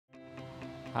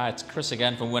Hi, it's Chris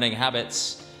again from Winning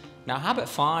Habits. Now, habit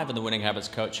 5 in the Winning Habits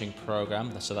coaching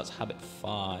program, so that's habit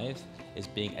 5, is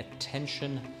being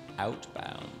attention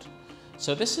outbound.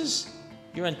 So this is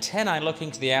your antennae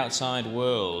looking to the outside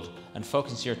world and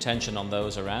focusing your attention on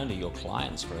those around you, your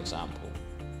clients, for example.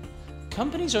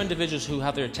 Companies or individuals who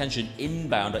have their attention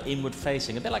inbound or inward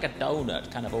facing, a bit like a donut,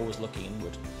 kind of always looking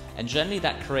inward. And generally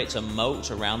that creates a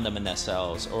moat around them in their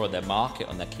sales or their market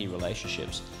and their key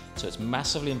relationships. So it's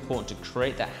massively important to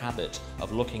create that habit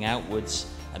of looking outwards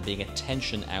and being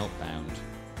attention outbound.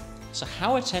 So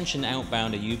how attention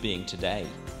outbound are you being today?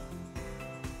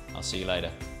 I'll see you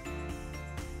later.